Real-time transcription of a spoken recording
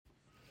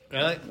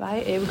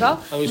Right, here we go.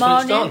 Are we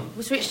switched on?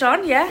 We're switched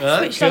on, yeah. Right,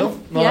 switched cool.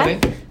 on. Morning.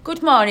 Yeah.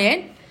 Good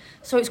morning.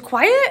 So it's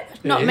quiet.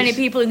 Not many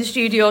people in the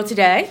studio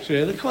today. It's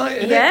really quiet,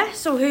 isn't it? Yeah,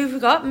 so who have we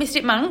got?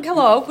 Mystic Mank,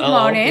 hello, good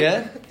morning.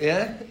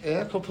 Yeah.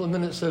 A couple of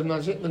minutes of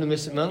magic with a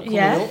Mystic Mank coming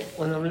Yeah. up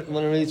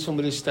when I read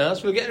somebody's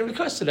stars. We're getting a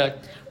request today.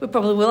 We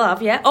probably will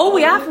have, yeah. Oh,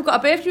 we have. We've got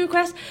a birthday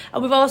request.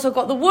 And we've also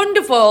got the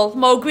wonderful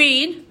Mo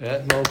Green.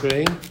 Yeah, Mo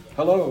Green.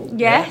 Hello.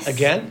 Yes. Yeah,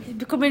 again. He's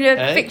becoming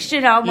a fixture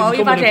now, Mo. You've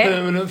becoming had a it.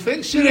 permanent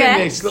fixture Yes.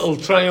 in this little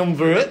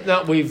triumvirate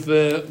that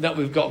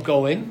we've got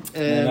going.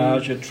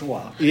 Menage a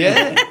trois.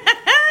 Yeah.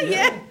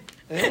 Yeah.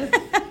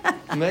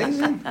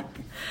 Amazing.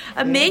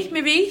 And me,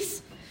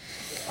 Maurice.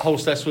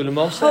 Hostess with the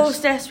mostess.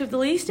 Hostess with the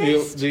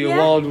leastest. The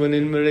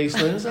award-winning Maurice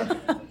Lindsay.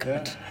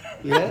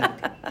 Yeah.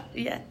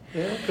 Yeah.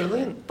 Yeah.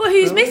 Brilliant. But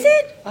who's Brilliant.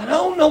 missing? I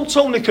know, no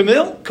Tony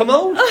Commode.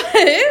 Who?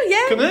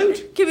 Yeah.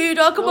 Commode. Commode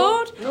or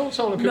Commode? No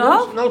Tony Commode.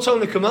 No. No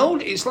Tony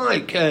Commode. It's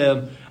like,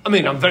 I'm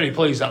very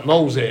pleased that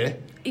Mo's here.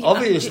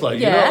 Obviously,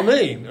 yeah. You know what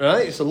I mean,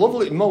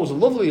 right? Mo's a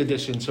lovely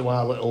addition to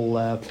our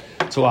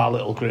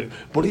little group,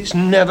 but it's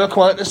never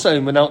quite the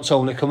same without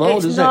Tony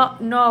Commode, is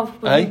it? No,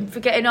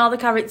 forgetting all the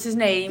characters'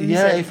 names.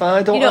 Yeah, if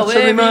I don't have to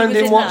remind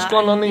him what's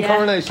gone on in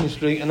Coronation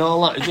Street and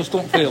all that, it just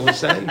don't feel the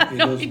same.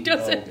 No, it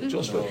doesn't.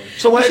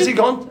 So where's he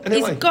gone?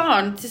 Anyway, He's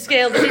gone to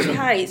scale the city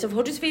heights of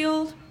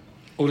Huddersfield.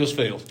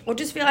 Huddersfield.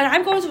 And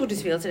I'm going to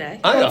Huddersfield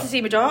today. Are I'm you? going to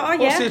see my daughter,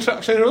 What's the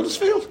attraction in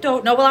Huddersfield?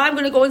 Don't know. Well, I'm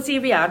going to go and see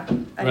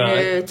Rianne. And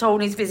Right.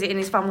 Tony's visiting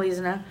his family,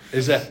 isn't he?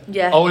 Is it?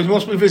 Yeah. Oh, he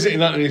must be visiting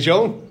that in his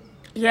own.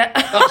 Yeah.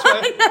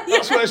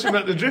 That's where she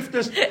met the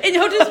drifters. In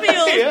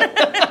Huddersfield.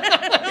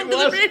 Yeah. Under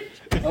the bridge.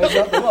 Oh, is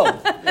that the one?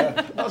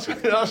 Yeah.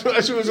 That's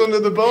where she was under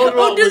the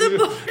boardwalk Under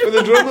the with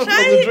the drummers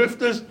and the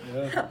drifters.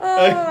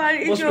 Yeah.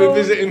 Auntie Must Joan.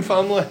 be visiting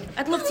family.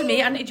 I'd love to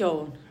meet Auntie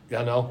Joan.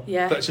 Yeah, I know.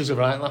 Yeah. But she's a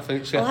right laugh,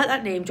 isn't she? I like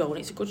that name, Joan.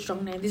 It's a good,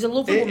 strong name. There's a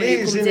lovely It woman who is,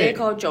 comes isn't here it?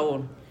 called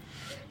Joan.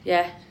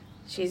 Yeah.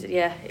 It's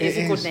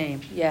a good name.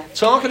 Yeah.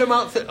 Talking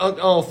about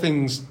all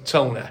things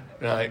Tony,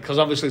 right? Because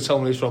obviously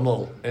Tony's from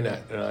Hull,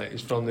 innit? Right?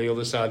 He's from the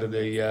other side of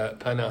the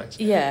Pennines.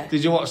 Yeah.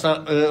 Did you watch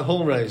that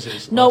Hull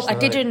races? No, last I night?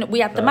 didn't.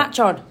 We had the match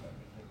on.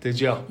 Did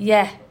you?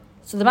 Yeah.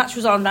 So the match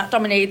was on. That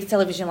dominated the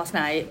television last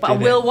night. But Did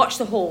I will it? watch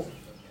the Hull.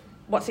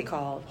 What's it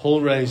called? Hull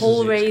races.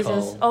 Hull it's Raisers.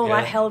 called. Oh, yeah.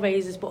 like Hell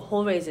Raisers, but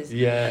Hull Raisers.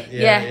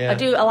 Yeah. I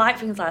do. I like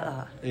things like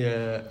that.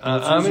 Yeah,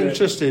 I'm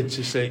interested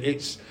to see.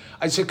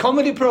 It's a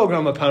comedy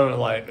programme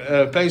apparently,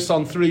 based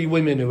on 3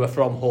 women who are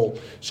from Hull.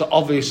 So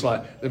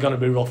obviously they're going to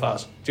be rough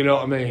as. Do you know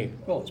what I mean?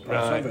 Well, it's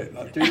part of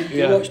it. Do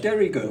you watch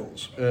Derry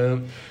Girls?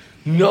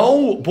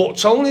 No, but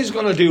Tony's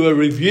going to do a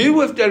review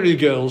of Derry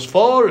Girls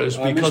for us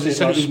because he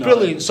said it was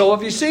brilliant. So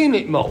have you seen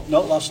it, Mo?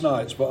 Not last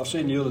night, but I've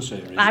seen the other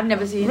series. I've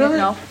never seen Right. it.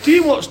 No. Do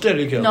you watch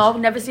Derry Girls? No, I've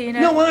never seen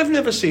it. No, I've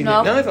never seen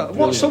No. it neither.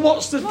 Brilliant. So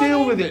what's the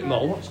deal with it,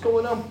 Mo? What's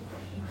going on?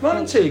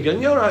 Morning,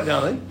 Tegan. You all right,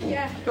 darling?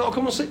 Yeah. You want to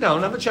come and sit down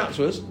and have a chat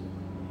to us?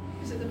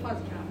 Is it the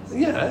podcast?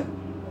 Yeah.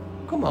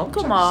 Come on.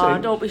 Come take a on,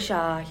 seat. don't be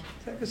shy.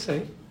 Take a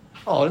seat.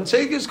 Oh, and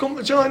Tegan's come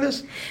to join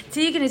us.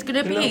 Tegan is going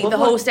to Isn't be that the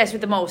lovely? hostess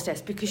with the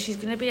mostess because she's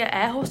going to be an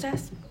air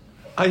hostess.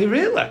 Are you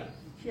really?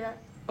 Yeah.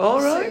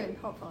 All right. Soon,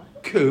 hopefully.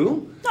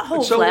 Cool. Not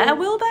hopefully, I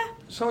will be.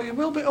 So you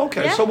will be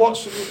okay. Yeah.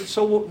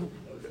 So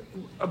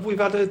have we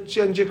had a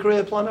change of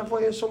career plan, have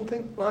we, or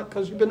something like?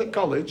 Because you've been at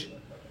college,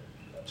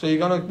 so you're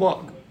gonna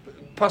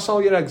pass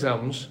all your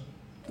exams.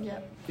 Yeah.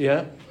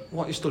 Yeah.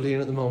 What are you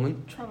studying at the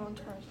moment? Travel and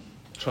tourism.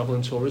 Travel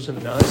and tourism.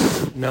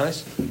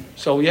 Nice.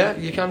 So yeah,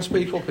 you can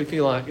speak up if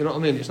you like. You know what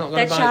I mean? It's not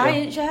going Dead to shy, bite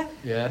you. ain't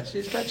she? Yeah,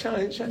 she's dead shy,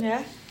 isn't she?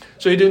 Yeah.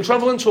 So you're doing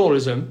travel and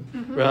tourism,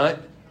 right?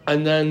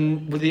 And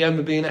then with the aim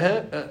of being a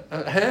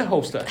hair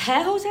hostess.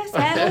 Hair hostess?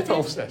 A Hair hair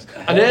hostess?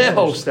 hostess. An air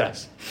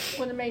hostess.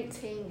 When I'm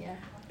 18, yeah.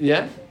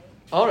 Yeah?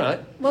 All right.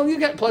 Well, you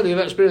get plenty of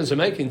experience of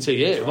making tea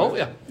here, won't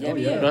you? Yeah, but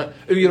yeah. you. Right.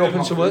 Who you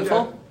open to work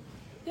for?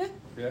 Yeah.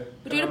 Yeah.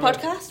 We're doing a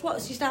podcast.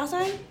 What's your star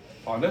sign?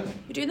 Pardon?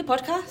 We're doing the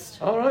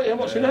podcast. All right. Yeah.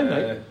 What's your name,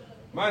 mate?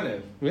 My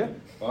name? Yeah.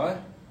 Why?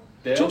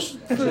 Dale. Just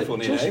for That's a the,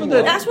 funny just name. for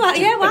the, That's why.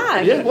 Yeah,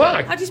 why? yeah.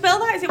 Why? How do you spell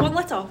that? Is it one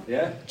letter?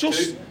 Yeah.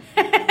 Just,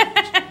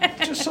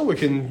 just so we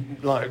can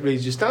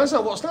read your stars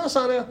out. What star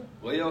sign are you?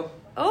 Leo.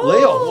 Oh,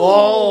 Leo.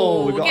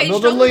 Oh, we got getting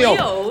another strong with Leo.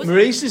 Leos.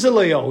 Maurice is a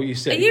Leo. You Are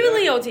said. you a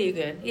Leo,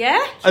 Tegan?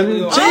 Yeah. And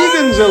Leo.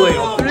 Tegan's a Leo.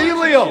 Oh, 3 Yeah, I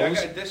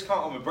Leos. get a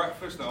discount on my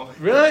breakfast now.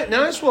 Right,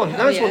 nice one,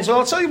 nice yeah. one. So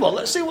I'll tell you what,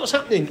 let's see what's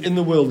happening in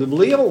the world of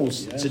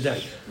Leos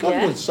today. God,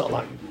 Yeah. we're sort of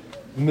like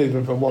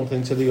moving from one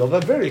thing to the other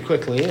very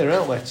quickly here,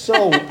 aren't we?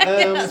 So,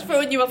 That's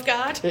throwing you off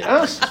guard. it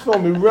has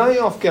thrown me right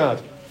off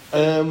guard.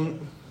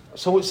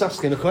 So it's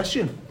asking a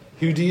question.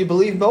 Who do you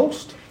believe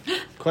most?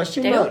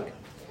 Question Dale. mark.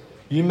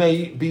 You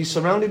may be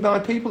surrounded by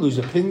people whose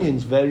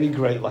opinions vary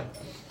greatly.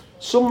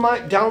 Some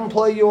might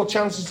downplay your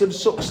chances of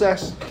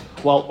success,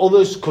 while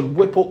others could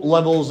whip up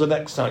levels of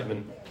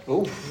excitement.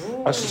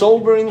 A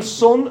sobering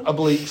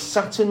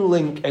Sun/Saturn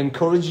link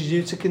encourages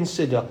you to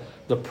consider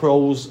the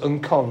pros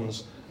and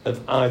cons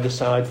of either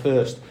side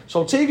first.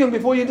 So, Tegan,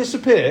 before you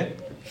disappear,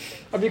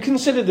 have you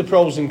considered the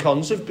pros and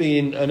cons of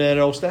being an air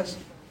hostess?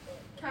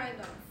 Kind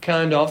of.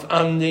 Kind of,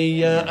 and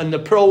the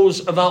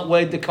pros have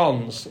outweighed the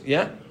cons,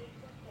 yeah?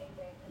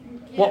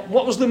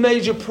 What was the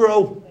major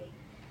pro?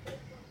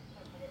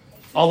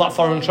 All that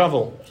foreign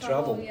travel.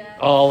 Travel. Yeah.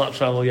 All that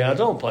travel, yeah, I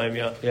don't blame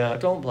you. Yeah, I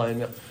don't blame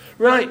you.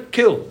 Right,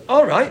 cool.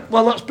 All right,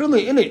 well, that's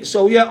brilliant, isn't it?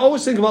 So, yeah,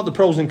 always think about the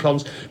pros and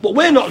cons, but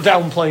we're not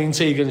downplaying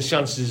Tegan's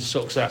chances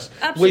of success.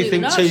 Absolutely we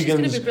think not. She's gonna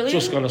Tegan's be brilliant.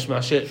 just going to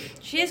smash it.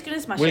 She is going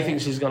to smash We it. think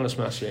she's going to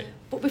smash it.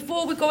 But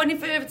before we go any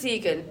further,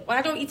 Tegan,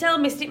 why don't you tell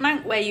Mystic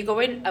Mank where you're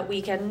going at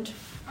weekend?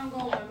 I'm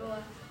going Wembley.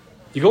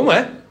 You going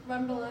where?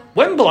 Wembley.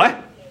 Wembley?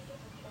 Are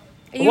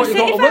you What a you City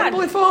going to fan?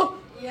 Wembley for?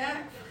 Yeah.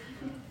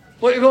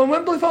 What you going to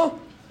Wembley for?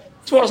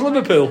 Towards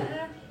Liverpool?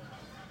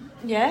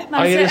 Yeah,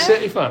 Are you Man a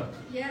City fan?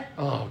 Yeah.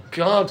 Oh,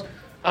 God.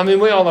 I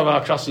mean, we all have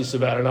our crosses to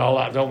bear and all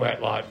that, don't we?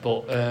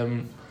 But,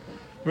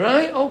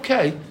 right,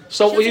 okay.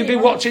 So, will you be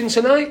watching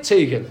tonight,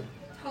 Tegan?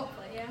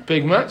 Hopefully, yeah.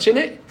 Big match,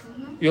 innit?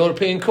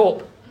 European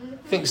Cup.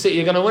 Thinks that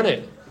you're going to win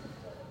it.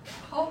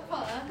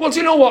 Hopefully. Well, do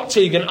you know what,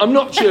 Tegan? I'm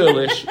not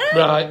churlish,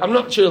 right? I'm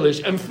not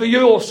churlish. And for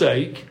your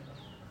sake,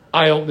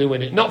 I hope they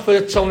win it. Not for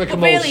Tony But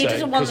Commod's really, he sake.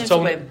 doesn't want 'cause them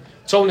to win.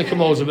 Tony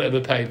Commod's a bit of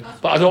a pain.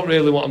 But I don't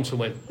really want him to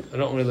win. I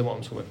don't really want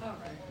him to win.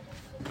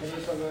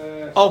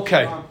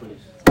 Okay.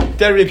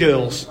 Derry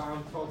girls.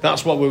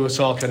 That's what we were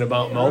talking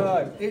about, Mo.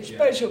 Right, it's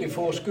basically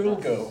 4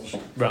 schoolgirls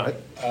Right.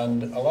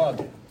 and a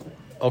lad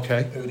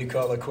Okay. who they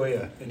call a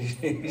queer. And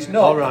he's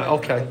not. All right,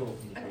 okay.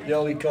 They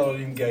only call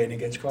him gay and he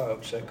gets quite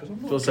upset because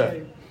I'm not Does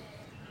gay. it?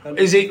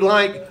 Is it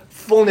like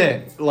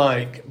funny,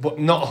 like, but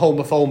not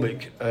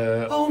homophobic?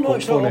 Oh no, but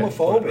it's not funny?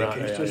 homophobic. Right,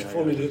 it's yeah, just yeah,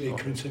 funny yeah. that they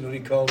continually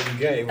call him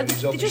gay when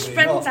he's They're obviously just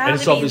friends, not. aren't And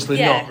it's they? obviously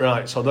Yeah. not,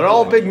 right. So they're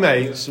all big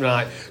mates,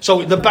 right.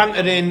 So they're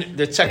bantering,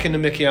 they're taking the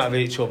mickey out of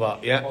each other,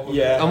 yeah?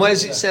 Yeah. And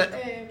where's it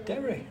set?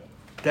 Derry.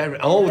 Derry.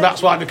 Oh,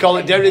 that's why they call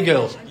it Derry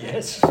girls.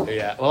 Yes.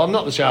 Yeah, well, I'm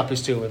not the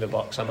sharpest tool in the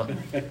box, am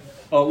I?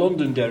 Or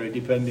London Derry,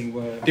 depending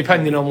where.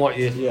 Depending on what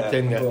you Yeah.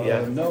 think, But,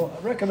 yeah. no,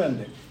 I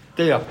recommend it.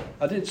 Do you?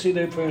 I didn't see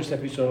the first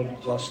episode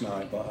last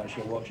night, but I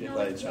shall watch it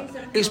later.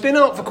 It's been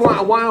out for quite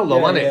a while, though,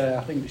 hasn't it? Yeah,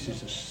 I think this is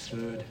the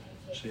 3rd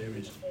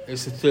series.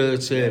 It's the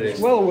 3rd series.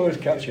 Well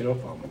worth catching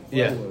up on. Well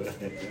Yeah.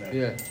 worth it,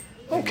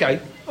 Yeah.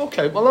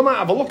 Okay. Well, I might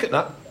have a look at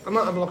that.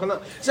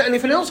 Is there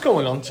anything else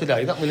going on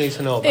today that we need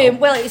to know about?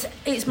 Well,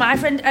 it's my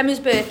friend Emma's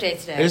birthday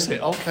today. Is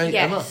it? Okay,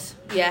 Emma. Yes.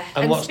 Yeah.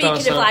 And what's speaking that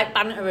of sound? like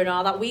banter and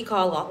all that, we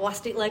call that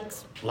elastic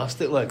legs.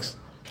 Elastic legs.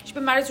 She's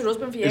been married to her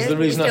husband for years. Is the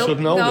but reason I still- should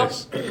know no.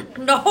 this?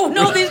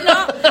 No, there's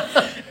not.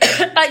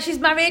 Like, she's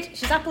married.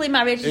 She's happily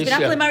married. She's Is been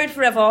she? happily married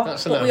forever.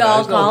 That's but enough. we all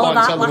There's no call point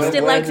that telling me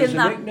elastic where legs does in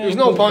the that. nickname There's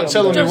no point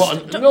telling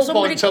me Just-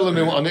 point telling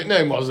me what a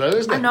nickname was there,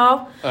 isn't I it?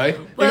 know. Hey,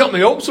 Well- you got me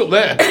hopes up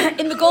there.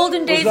 In the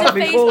golden days of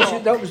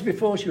Facebook. That was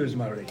before she was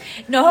married.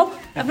 No,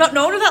 I've not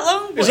known her that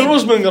long. Is but her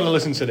husband going to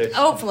listen to this?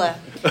 Hopefully.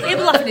 He'll be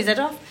laughing his head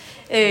off.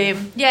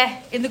 Yeah,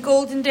 in the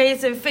golden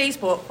days of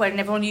Facebook, when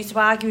everyone used to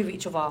argue with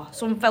each other,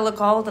 some fella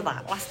called her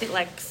that, elastic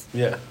legs,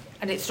 Yeah.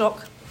 and it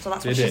stuck. So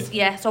that's what Did she's. it?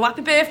 Yeah. So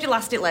happy birthday,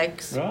 elastic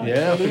legs. Right. Yeah,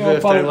 happy There's no birthday,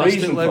 apparent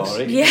elastic reason legs.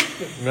 for it. Yeah,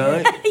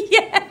 Right.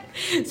 yeah.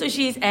 So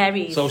she's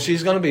Aries. So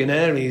she's going to be an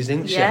Aries,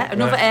 isn't she? yeah,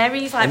 another Right.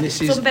 Aries, like And this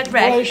is- sunbed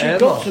Why red. she Emma.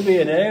 got to be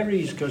an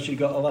Aries because she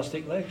got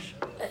elastic legs?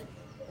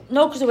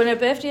 No, because when her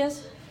birthday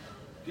is.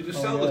 You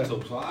just sell the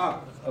tubs like that?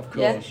 Of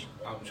Yeah. course.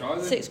 I'm trying.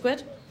 £6.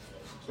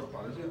 It's not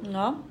bad, is it?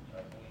 No,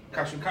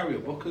 Cash and carry or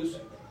bookers.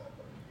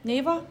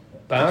 neither.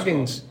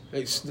 Bargains.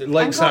 It's the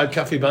Lakeside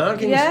Cafe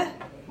Bargains. Yeah.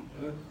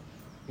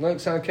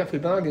 Lakeside Cafe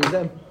Bargains,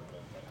 them.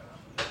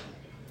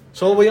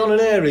 So are we on an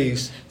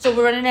Aries? So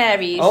we're on an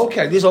Aries.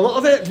 Okay, there's a lot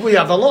of it. We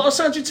have a lot of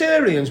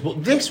Sagittarians,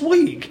 but this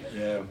week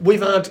Yeah.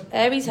 we've had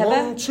Aries, Heather.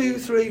 1, 2,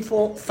 3,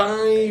 4,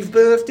 5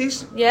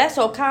 birthdays. Yeah,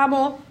 so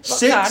Carmo,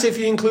 6 Roxanne, if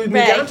you include my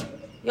Ray, dad.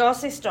 your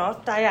sister,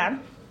 Diane,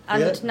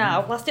 and Yeah.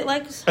 now Elastic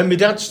Legs. And my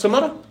dad's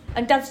tomorrow.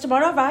 And Dad's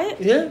tomorrow, right?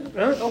 Yeah,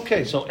 right,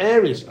 okay, so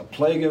Aries. A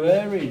plague of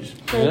Aries.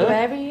 Plague of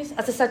Yeah. Aries.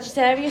 As a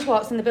Sagittarius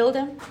walks in the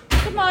building.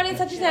 Good morning,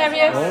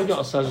 Sagittarius. Oh, we've got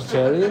a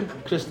Sagittarian,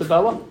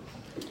 Christabella.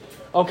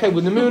 Okay,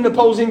 with the moon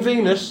opposing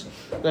Venus,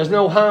 there's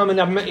no harm in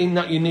admitting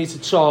that you need to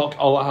talk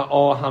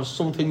or have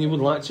something you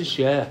would like to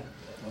share.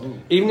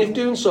 Even if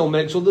doing so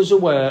makes others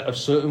aware of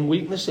certain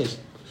weaknesses.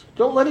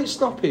 Don't let it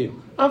stop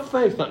you. Have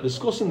faith that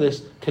discussing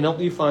this can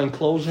help you find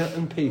closure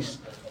and peace.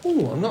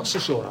 Oh, I'm not so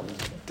sure I'm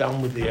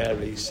down with the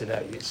Aries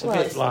today. It's a Well,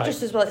 bit it's like...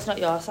 just as well it's not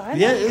your sign.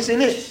 Yeah, it is,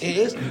 isn't it? It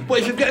is. But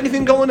if you've got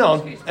anything going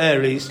on,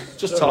 Aries,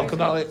 just talk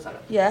about it.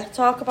 Yeah,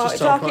 talk about Just it,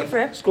 talk about it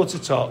through. It's good to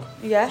talk.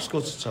 Yeah. It's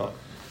good to talk.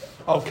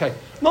 Okay.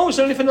 Mo, is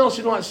there anything else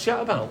you'd like to chat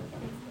about?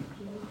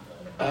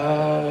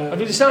 Have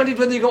you decided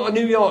whether you got to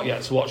New York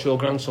yet to watch your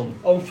grandson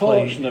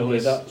Unfortunately,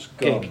 play that's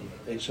gig? gone.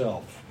 It's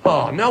off.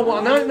 Oh, no,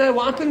 what a nightmare.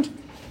 What happened?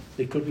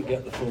 They couldn't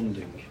get the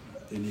funding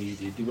they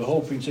needed. They were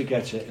hoping to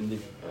get it, and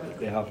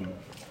they haven't.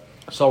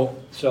 So,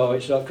 So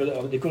it's not,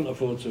 they couldn't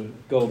afford to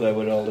go there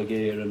with all the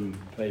gear and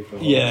pay for.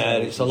 yeah,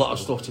 hotels it's a and lot of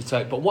stuff to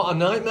take. But what a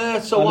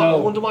nightmare. So I I know.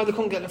 wonder why they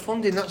couldn't get the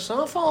funding. That's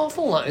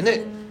awful, that, isn't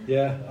it?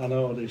 Yeah, I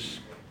know this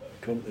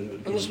company.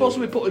 And they're supposed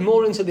to be putting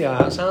more into the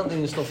arts, aren't they,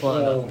 and stuff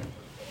like Well, that.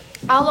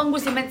 How long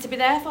was he meant to be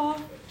there for?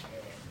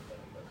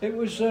 it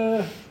was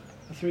a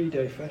A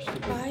 3-day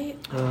festival. Right.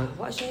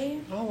 What a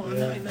shame. Oh,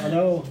 Yeah, I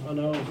know.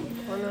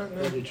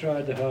 But they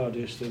tried the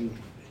hardest and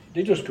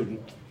they just couldn't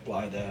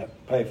fly there,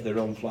 pay for their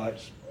own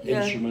flights,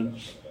 Yeah.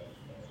 instruments,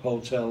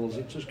 hotels.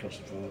 It just costs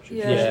a fortune.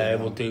 Yeah. Yeah,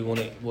 we'll do, won't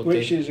it?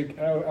 Which is,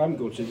 I'm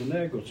gutted and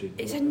they're gutted.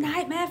 It's a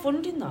nightmare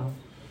funding though.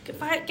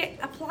 Get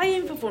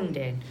applying for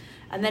funding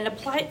and then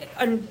apply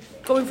and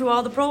going through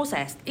all the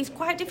process. It's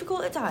quite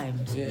difficult at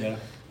times. Yeah.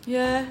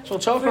 Yeah. So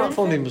talk about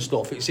funding for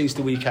stuff. It's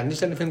Easter weekend.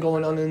 Is anything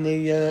going on in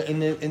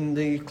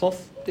the clough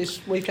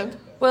this weekend?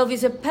 Well,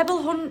 there's a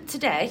pebble hunt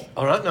today.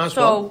 All right, nice one.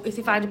 So if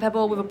they find a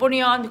pebble with a bunny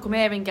on, they come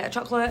here and get a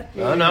chocolate.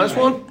 Nice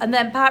one. And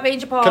then Park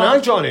Ranger Paul. Can I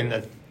join in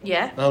then?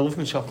 Yeah. I love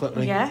my chocolate,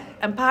 mate. Yeah.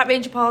 And Park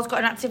Ranger Paul's got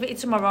an activity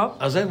tomorrow.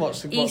 As in,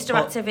 what's the Easter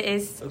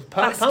activities.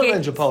 Park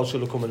Ranger Paul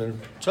should have come in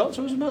and talked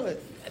to us about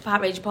it.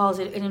 Park Ranger Paul's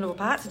in another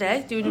part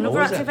today, doing Oh,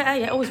 another is it? activity.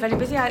 Yeah, always very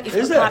busy. He's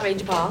Is got it? Park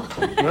Ranger Paul.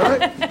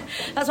 Right.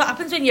 That's what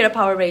happens when you're a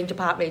Power Ranger,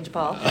 Park Ranger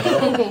Paul.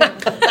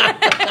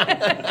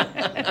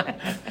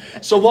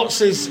 So what's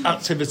his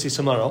activity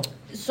tomorrow?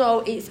 So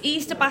it's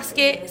Easter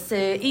baskets,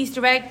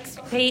 Easter eggs,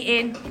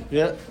 painting.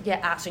 Yeah. Yeah,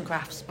 arts and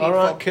crafts. All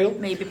right, Beautiful.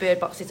 cool. Maybe bird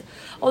boxes.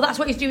 Oh, that's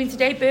what he's doing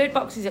today, bird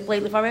boxes at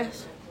Blakely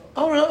Forest.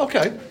 All right,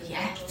 okay.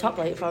 Yeah, top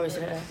Blakely Forest,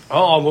 isn't it?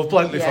 Oh, I love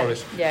Blakely Yeah,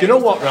 Forest. yeah. Do you know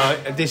what,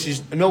 right? This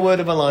is no word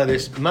of a lie,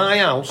 this. My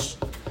house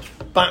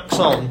backs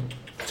on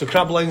to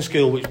Crab Lane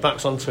School, which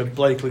backs on to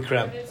Blakely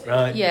Crab,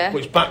 right? Yeah.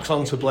 Which backs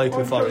on to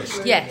Blakely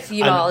Forest. Yes,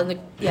 you're And- all in the...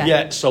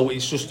 Yeah. So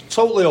it's just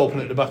totally open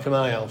at the back of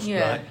my house,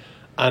 Yeah. right?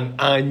 And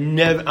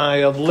I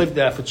have lived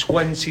there for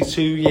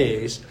 22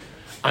 years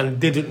and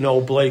didn't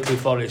know Blakely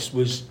Forest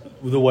was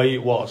the way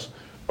it was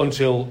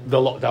until the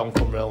lockdown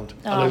come round.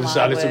 And Oh, I my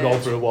decided to go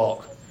word. for a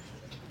walk.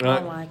 Right?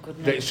 Oh, my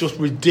goodness. It's just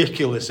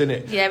ridiculous, isn't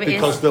it? Yeah, it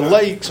because is. the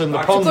lakes and the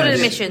ponds... Good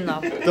admission,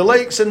 though. The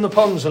lakes and the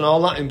ponds and all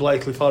that in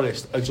Blakely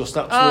Forest are just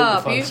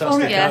absolutely beautiful,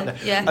 fantastic, yeah, aren't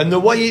they? yeah. And the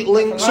way it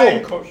links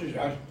up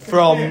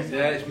from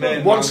it's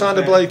main one round side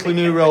of thing. Blakely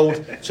New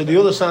Road to the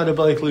other side of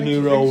Blakely New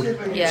Road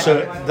Yeah. to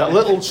that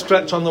little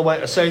stretch on the way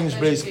to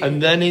Sainsbury's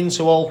and then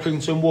into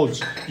Alkrington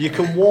Woods. You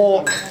can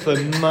walk for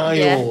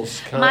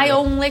miles. Can't My you?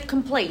 only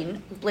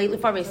complaint with Blakely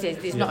Forest is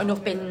there's not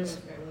enough bins.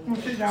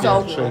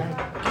 So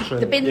True.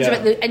 the bins are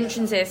at the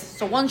entrances.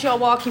 So once you're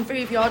walking through,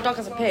 if your dog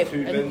has a poo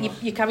and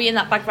you're carrying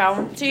that bag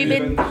round, two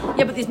bins.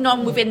 Yeah, but there's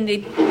none within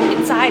the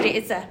inside it,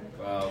 is there?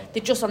 Wow.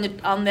 They're just on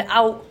the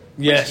out.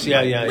 Yes,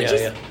 yeah. Which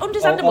is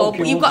understandable,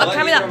 but you've got to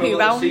carry that poo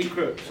round.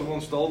 Secret. Someone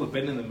stole the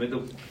bin in the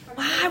middle.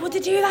 Why would they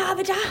do that? Are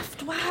they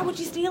daft? Why would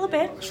you steal a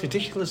bin? It's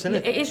ridiculous, isn't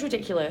it? It is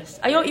ridiculous.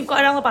 I hope you've got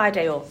an alibi,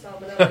 Dale.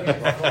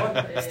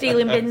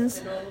 Stealing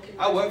bins.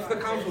 I work for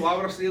the council. Why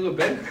would I steal a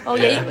bin? Oh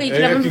yeah, you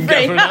can Yeah, have you them can get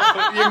free. for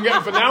now. You can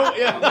get for now,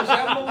 yeah.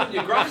 I'm mowing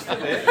your grass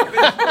today. I've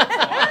been stuck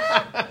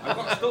twice. I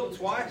got stuck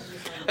twice.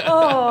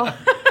 Oh.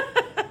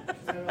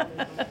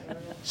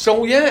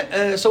 So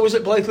yeah, so is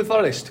it Blakely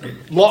Forest?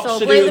 Lots So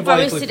to Blakely do with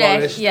Forest Blakely today,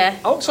 Forest. yeah.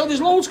 Oh, so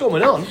there's loads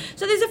going on.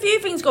 So there's a few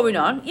things going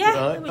on, yeah.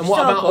 Right. which And is what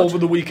all about good. over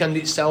the weekend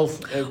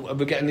itself? Have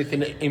we got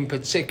anything in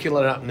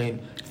particular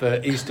happening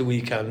for Easter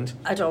weekend?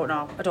 I don't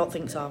know. I don't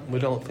think so. We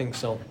don't think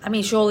so. I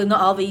mean, surely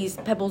not all these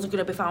pebbles are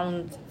going to be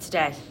found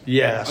today.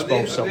 Yeah, I Are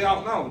suppose they so.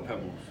 out now, the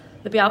pebbles?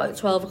 They'll be out at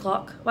 12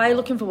 o'clock. Why are you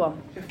looking for one?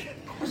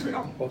 What's it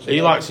on?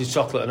 He likes his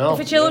chocolate and all.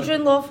 For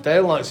children, love.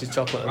 Dale likes his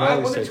chocolate and Right,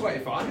 all. was you it see.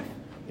 25?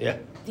 Yeah.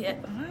 Yeah.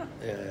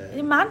 Yeah. You're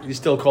a man. You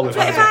still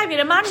qualify. 25,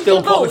 you're a man. Still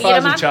you can vote, qualify you're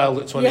as a man. child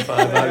at 25,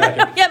 I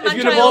reckon. Yeah, If man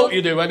you're a child. bloke,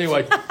 you do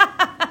anyway.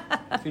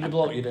 If you're a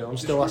bloke, you do. I'm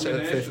still at it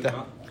at 50.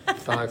 Discrimination,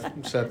 5,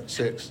 7,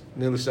 6,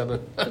 nearly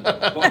 7.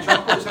 that. What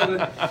chocolates are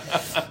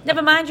they?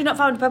 Never mind, you've not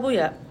found a pebble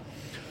yet.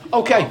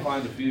 Okay, I'll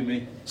find a few,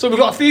 me. so we've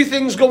got a few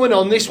things going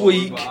on this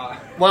week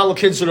while the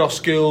kids are off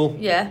school.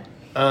 Yeah.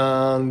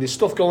 And there's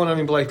stuff going on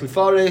in Blakely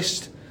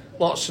Forest.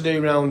 Lots to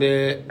do around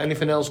here.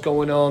 Anything else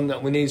going on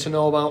that we need to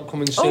know about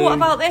coming soon? Oh, what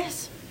about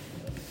this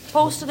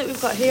poster that we've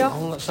got here?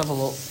 Oh, let's have a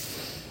look.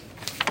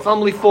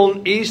 Family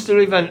fun Easter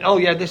event. Oh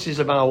yeah, this is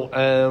about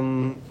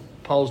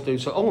Paul's do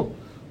so. Oh,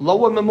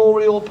 Lower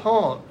Memorial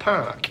Park,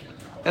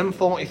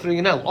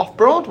 M43L off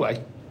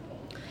Broadway.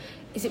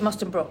 Is it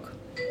Moston Brook?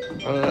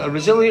 A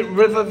resilient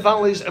river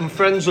valleys and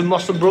friends of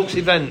Moston Brooks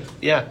event.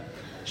 Yeah.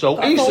 So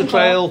Got a Easter phone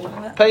trail,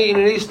 call. painting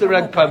and Easter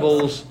egg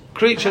pebbles,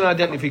 creature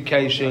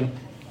identification,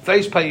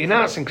 face painting,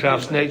 arts and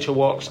crafts, nature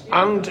walks,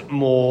 and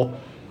more.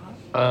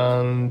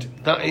 And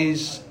that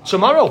is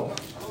tomorrow.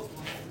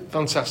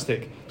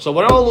 Fantastic. So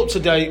we're all up to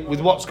date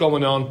with what's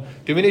going on.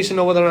 Do we need to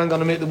know whether I'm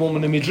going to meet the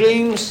woman in my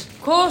dreams?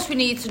 Of course we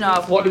need to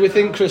know. What do we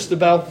think,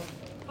 Christabel?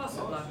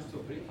 Possibly.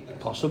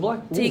 Possibly.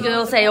 So you're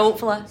going to say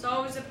hopefully. It's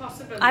always a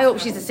possibility. I hope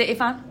she's a City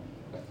fan.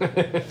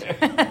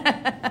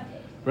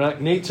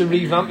 Right, need to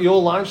revamp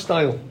your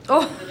lifestyle.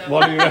 Oh,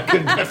 What do you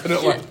reckon?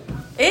 Definitely.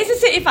 here's a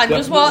City fan,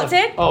 just walked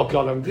in. Oh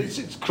God,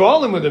 it's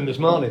crawling with him this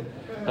morning.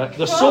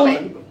 The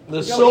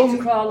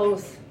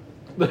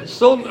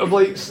son of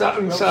like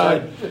Saturn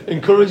side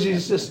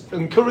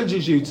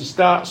encourages you to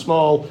start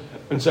small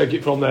and take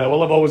it from there.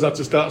 Well, I've always had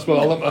to start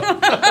small,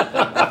 haven't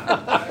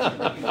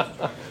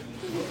I?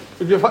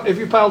 If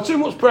you pile too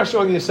much pressure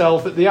on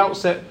yourself at the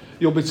outset,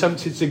 you'll be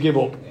tempted to give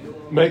up.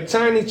 Make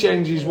tiny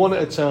changes one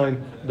at a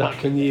time that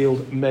can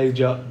yield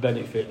major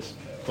benefits.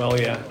 Well,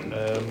 yeah,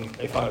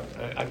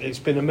 it's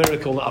been a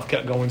miracle that I've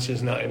kept going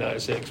since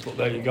 1996, but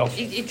there you go.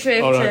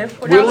 True, All right. true.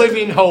 Well, We'll live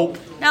in hope.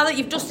 Now that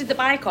you've dusted the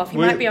bike off, you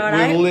might be all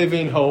right. We'll live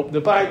in hope.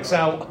 The bike's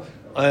out.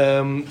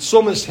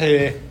 Summer's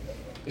here.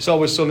 It's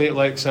always sunny at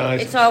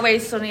Lakeside. It's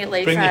always sunny at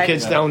Lakeside. Bring your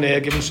kids down here.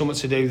 Give them something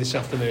to do this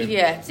afternoon.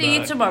 Yeah. See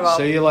you tomorrow.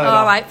 See you later.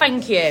 All right.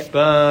 Thank you.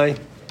 Bye.